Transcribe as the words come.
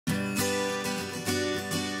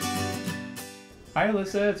Hi,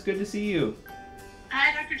 Alyssa. It's good to see you.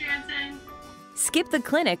 Hi, Dr. Jansen. Skip the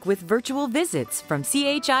clinic with virtual visits from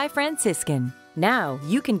CHI Franciscan. Now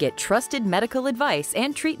you can get trusted medical advice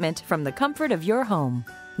and treatment from the comfort of your home.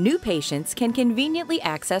 New patients can conveniently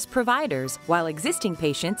access providers, while existing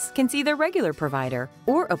patients can see their regular provider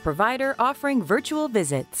or a provider offering virtual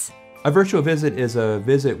visits. A virtual visit is a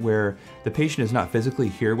visit where the patient is not physically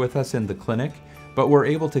here with us in the clinic, but we're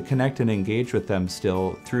able to connect and engage with them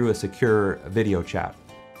still through a secure video chat.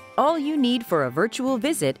 All you need for a virtual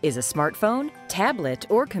visit is a smartphone, tablet,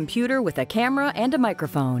 or computer with a camera and a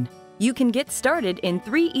microphone. You can get started in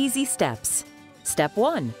 3 easy steps. Step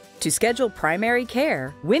 1. To schedule primary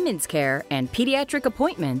care, women's care, and pediatric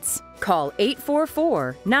appointments, call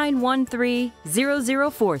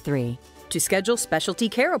 844-913-0043. To schedule specialty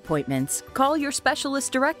care appointments, call your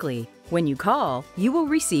specialist directly. When you call, you will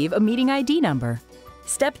receive a meeting ID number.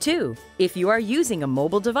 Step 2. If you are using a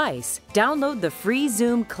mobile device, download the free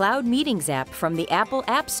Zoom Cloud Meetings app from the Apple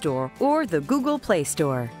App Store or the Google Play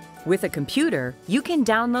Store. With a computer, you can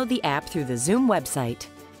download the app through the Zoom website.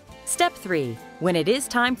 Step 3. When it is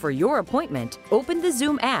time for your appointment, open the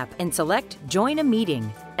Zoom app and select Join a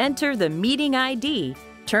Meeting. Enter the meeting ID,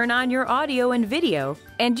 turn on your audio and video,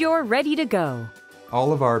 and you're ready to go.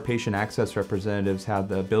 All of our patient access representatives have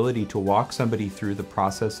the ability to walk somebody through the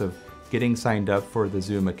process of getting signed up for the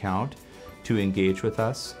Zoom account to engage with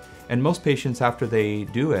us. And most patients, after they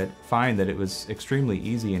do it, find that it was extremely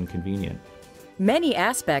easy and convenient. Many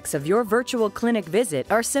aspects of your virtual clinic visit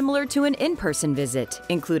are similar to an in-person visit,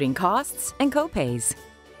 including costs and copays.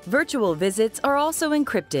 Virtual visits are also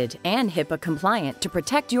encrypted and HIPAA compliant to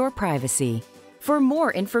protect your privacy. For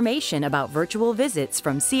more information about virtual visits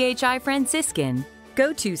from CHI Franciscan,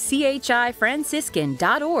 go to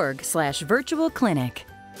chifranciscan.org/virtual clinic.